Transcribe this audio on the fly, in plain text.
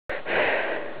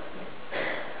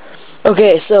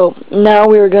Okay, so now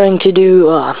we're going to do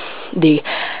the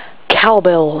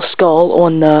Cowbell skull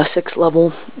on the 6th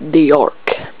level, the Ark.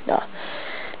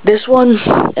 This one,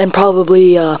 and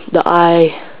probably the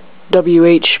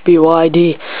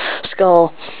IWHBYD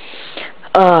skull,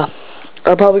 are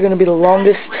probably going to be the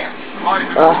longest.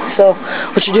 So,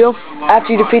 what you do,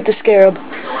 after you defeat the scarab,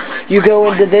 you go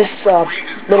into this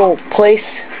little place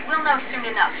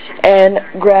and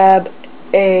grab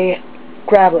a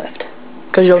grab lift,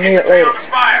 because you'll need it later.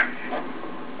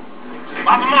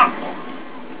 Pop him up.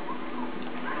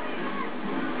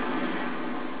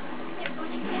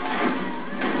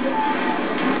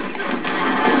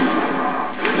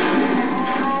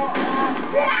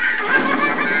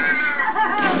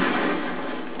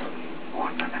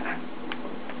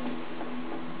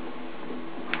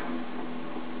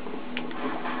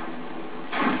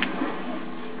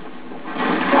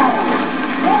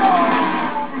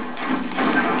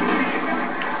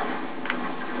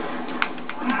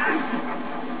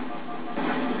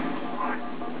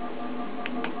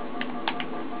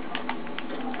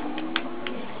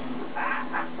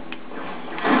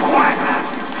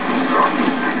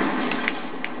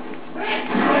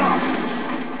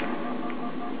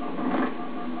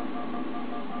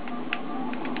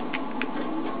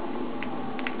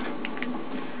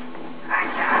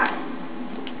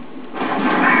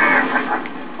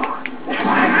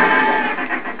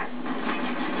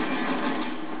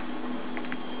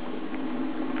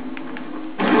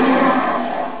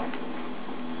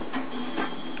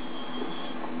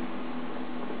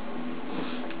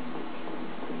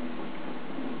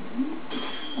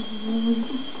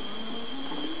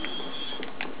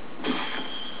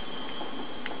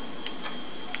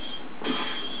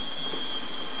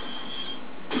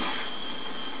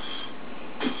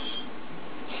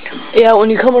 Yeah, when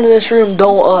you come into this room,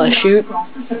 don't shoot,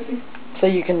 so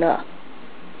you can Little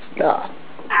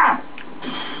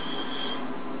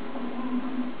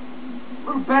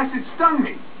bastard stung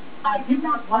me. I did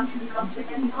not want you to come to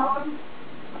any harm.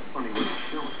 Funny way to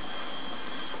show it.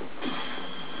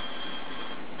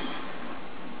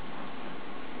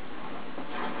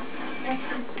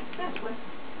 This way.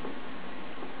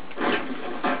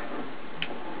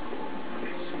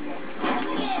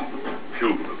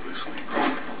 Cumulatively.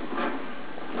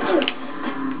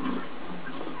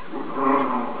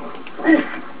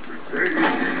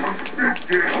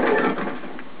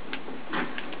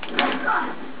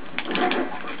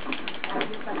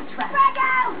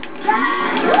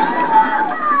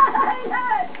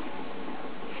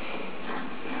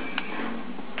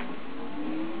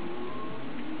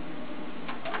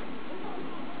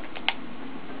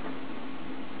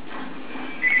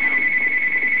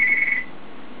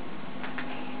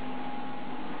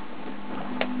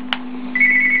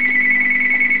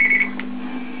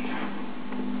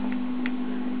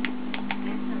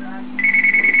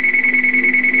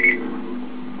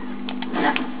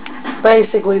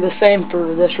 basically the same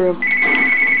for this room.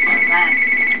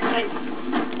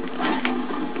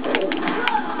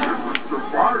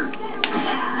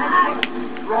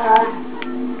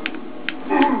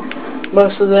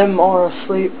 Most of them are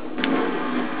asleep.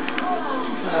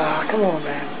 Come on,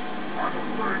 man.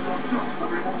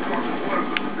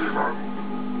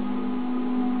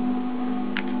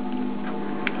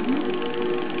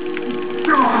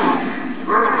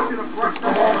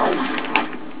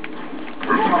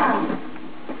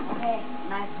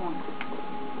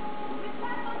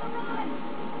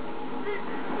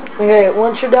 Okay,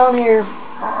 once you're down here,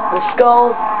 the skull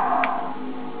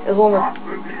is on the...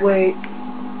 Wait.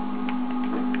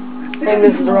 I think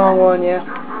this is the wrong one,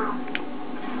 yeah.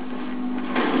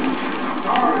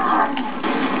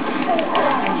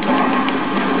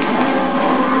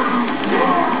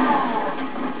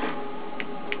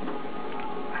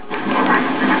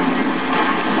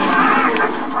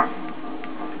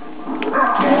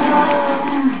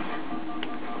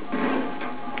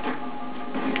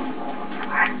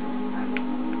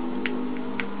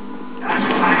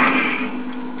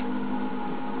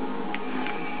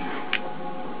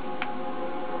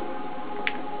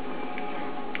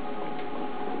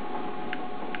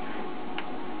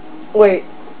 Wait.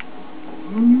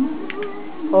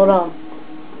 Hold on.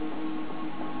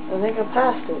 I think I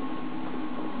passed it.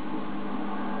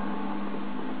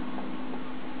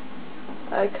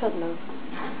 I couldn't have.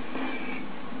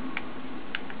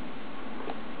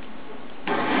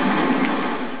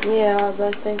 Yeah,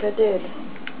 I think I did.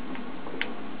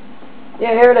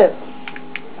 Yeah, here it is.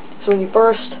 So when you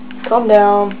first come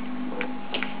down,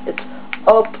 it's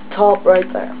up top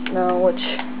right there. Now, which...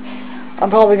 I'm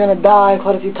probably going to die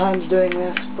quite a few times doing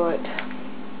this, but...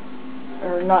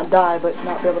 Or not die, but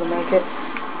not be able to make it.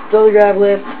 throw the grab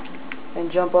lift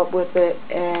and jump up with it,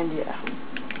 and yeah.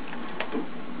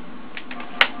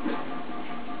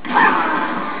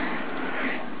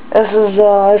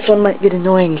 This one might get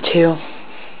annoying too,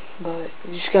 but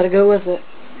you just gotta go with it.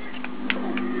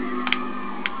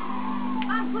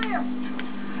 I'm clear.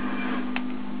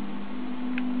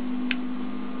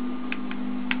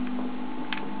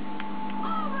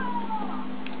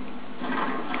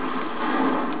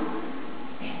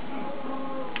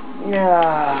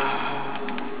 Yeah.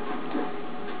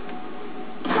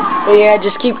 But yeah,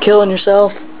 just keep killing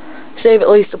yourself. Save at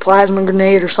least a plasma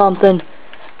grenade or something.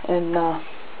 And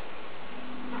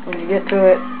when you get to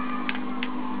it,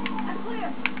 I'm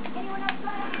clear. Anyone else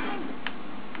got anything?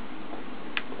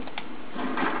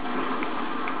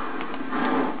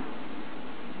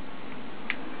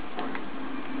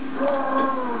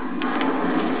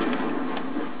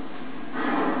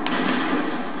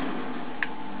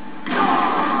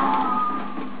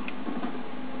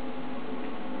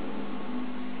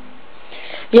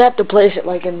 you have to place it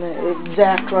like in the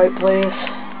exact right place.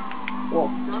 Well,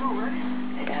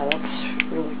 yeah,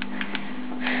 that's really...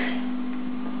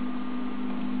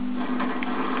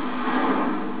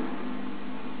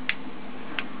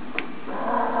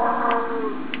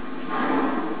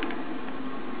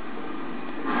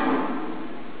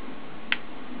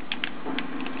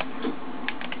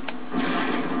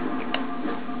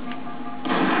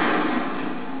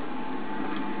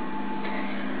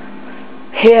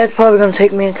 Yeah, it's probably gonna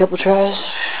take me a couple tries.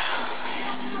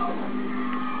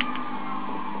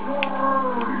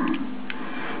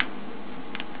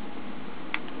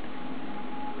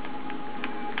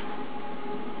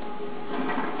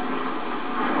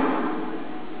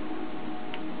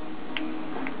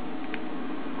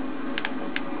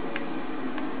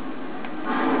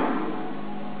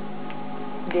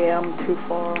 Yeah, I'm too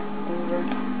far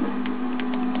over.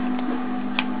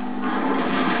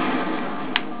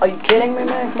 Are you kidding me,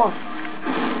 man? Come on.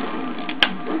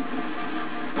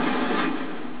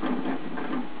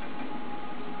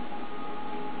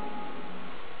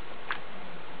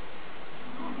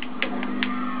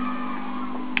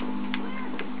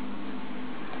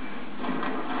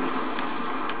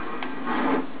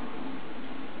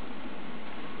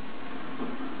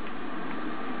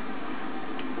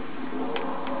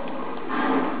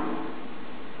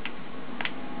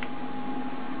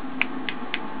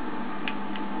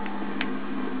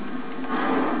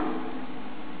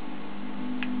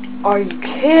 Are you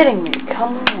kidding me?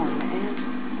 Come on, man.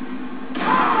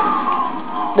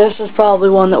 This is probably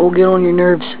one that will get on your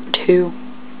nerves, too.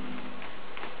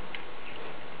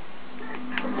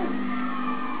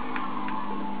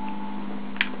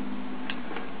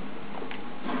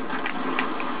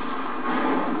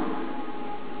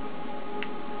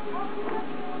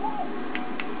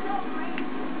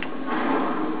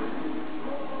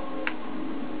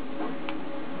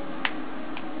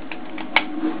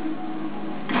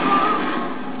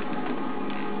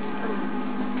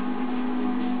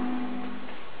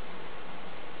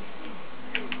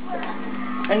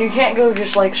 And you can't go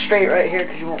just like straight right here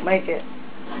because you won't make it.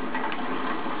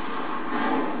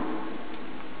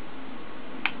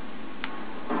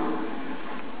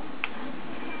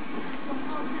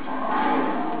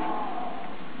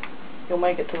 You'll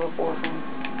make it to the fourth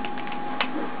one.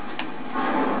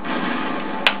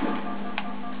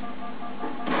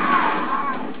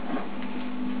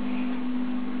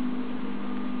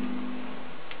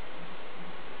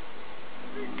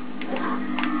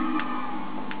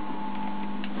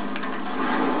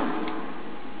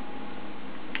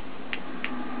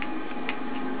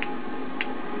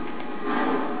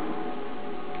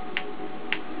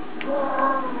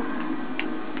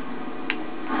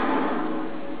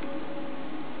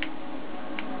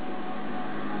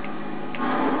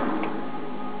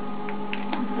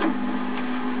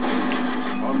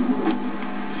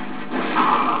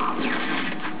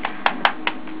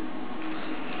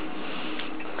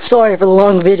 Sorry for the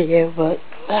long video, but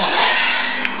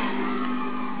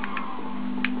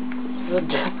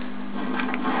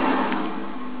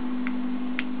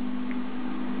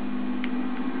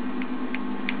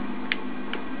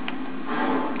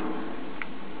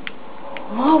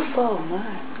mofo,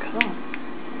 man, come on.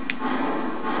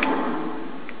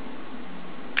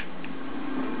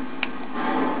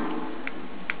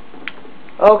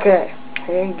 Okay,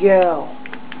 here you go.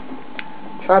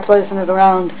 Try placing it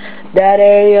around that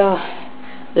area.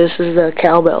 This is the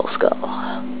Cowbell skull.